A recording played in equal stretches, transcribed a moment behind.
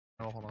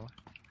De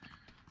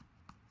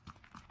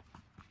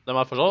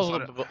er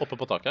fortsatt oppe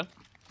på taket.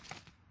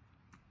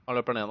 Han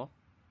løper ned nå.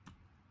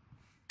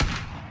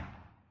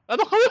 Ja,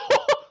 da kan vi...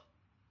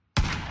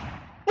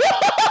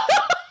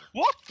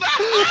 What the?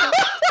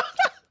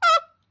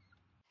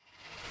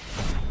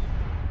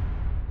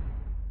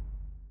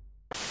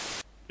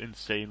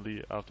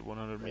 Insanely after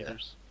 100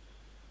 meters.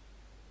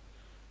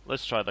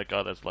 Let's try that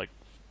guy that's like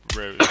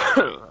very...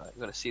 I'm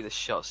gonna see this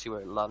shot, see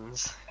where it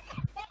lands.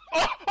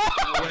 Wait,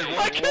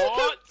 what?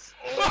 What?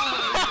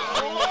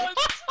 What?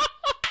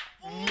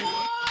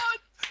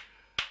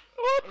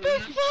 What the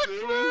fuck,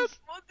 man?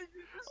 What did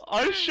you just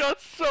I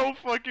shot so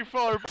fucking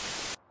far.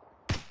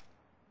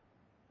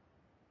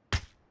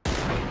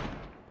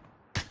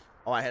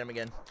 Oh, I hit him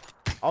again.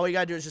 All we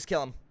gotta do is just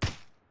kill him.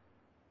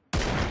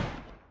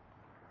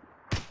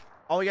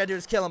 All we gotta do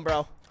is kill him,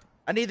 bro.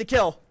 I need the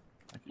kill.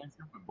 I can't see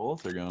where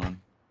both are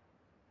going.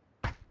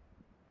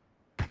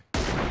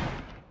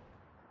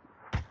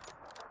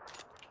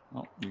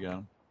 Oh, you got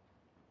him.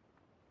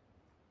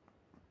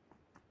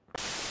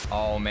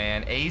 Oh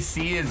man,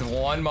 AC is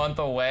 1 month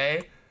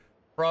away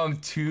from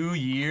 2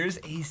 years.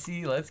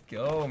 AC, let's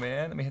go,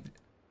 man. Let me hit the...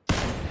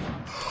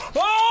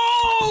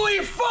 Holy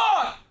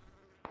fuck!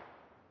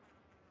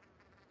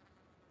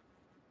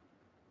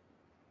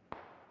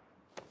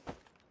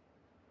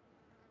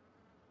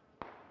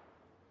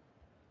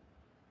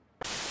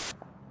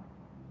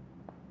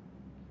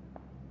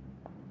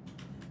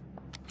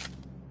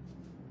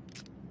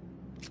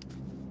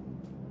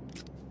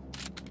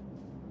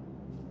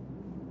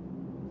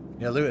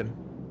 Yeah, loot him.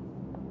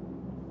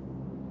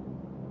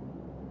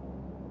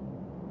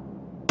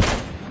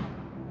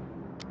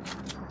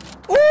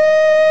 Woo!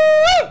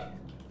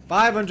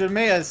 500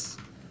 meters.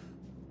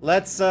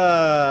 Let's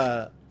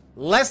not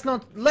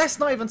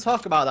even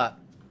talk about that.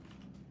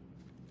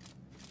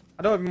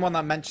 I don't even want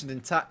that mentioned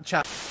in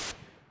chat.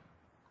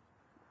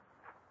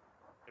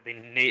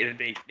 Need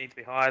to be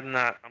higher than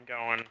that. I'm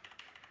going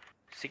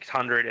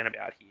 600 and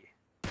about here.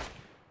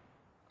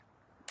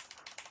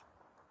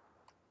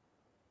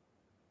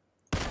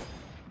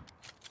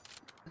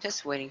 I'm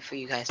just waiting for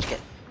you guys to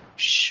get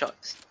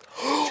shot.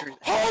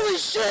 Holy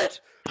shit!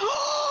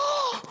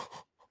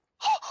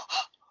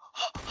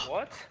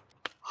 What?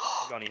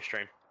 I'm going to your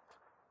stream.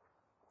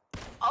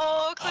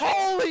 Oh,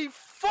 Holy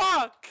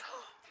fuck!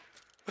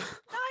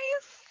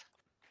 Nice!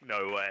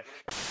 No way.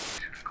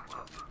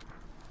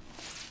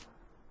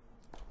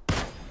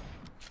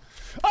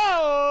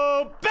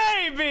 Oh,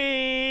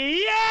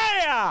 baby!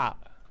 Yeah!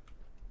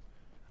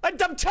 I'm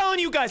telling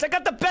you guys, I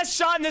got the best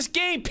shot in this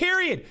game,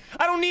 period.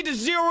 I don't need to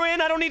zero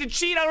in, I don't need to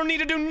cheat, I don't need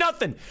to do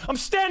nothing. I'm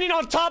standing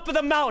on top of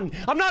the mountain.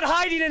 I'm not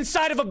hiding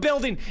inside of a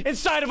building,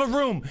 inside of a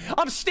room.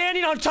 I'm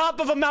standing on top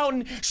of a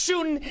mountain,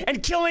 shooting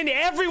and killing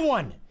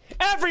everyone.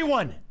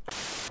 Everyone!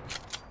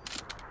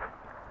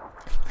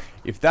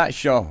 If that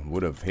shot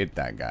would have hit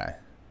that guy.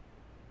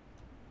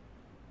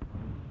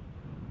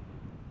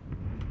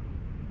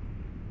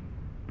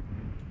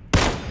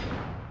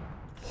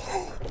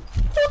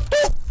 What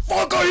the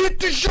fuck? I hit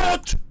the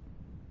shot!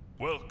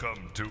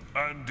 Welcome to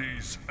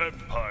Andy's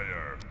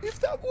Empire. If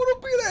that would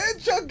have been a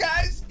headshot,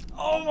 guys!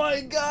 Oh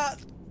my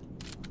god!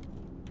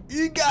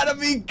 You gotta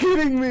be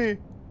kidding me!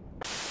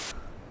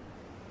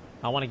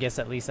 I want to guess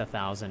at least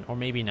 1,000 or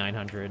maybe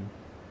 900.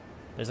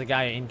 There's a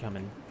guy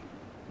incoming.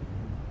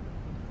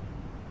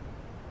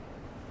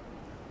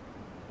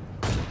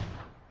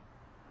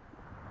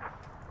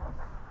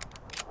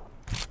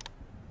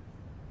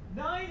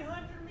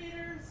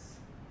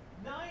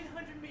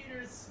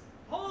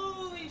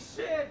 Holy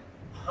shit!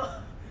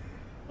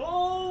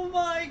 Oh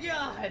my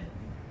god!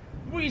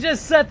 We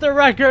just set the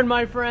record,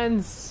 my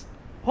friends!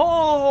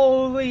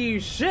 Holy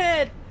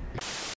shit!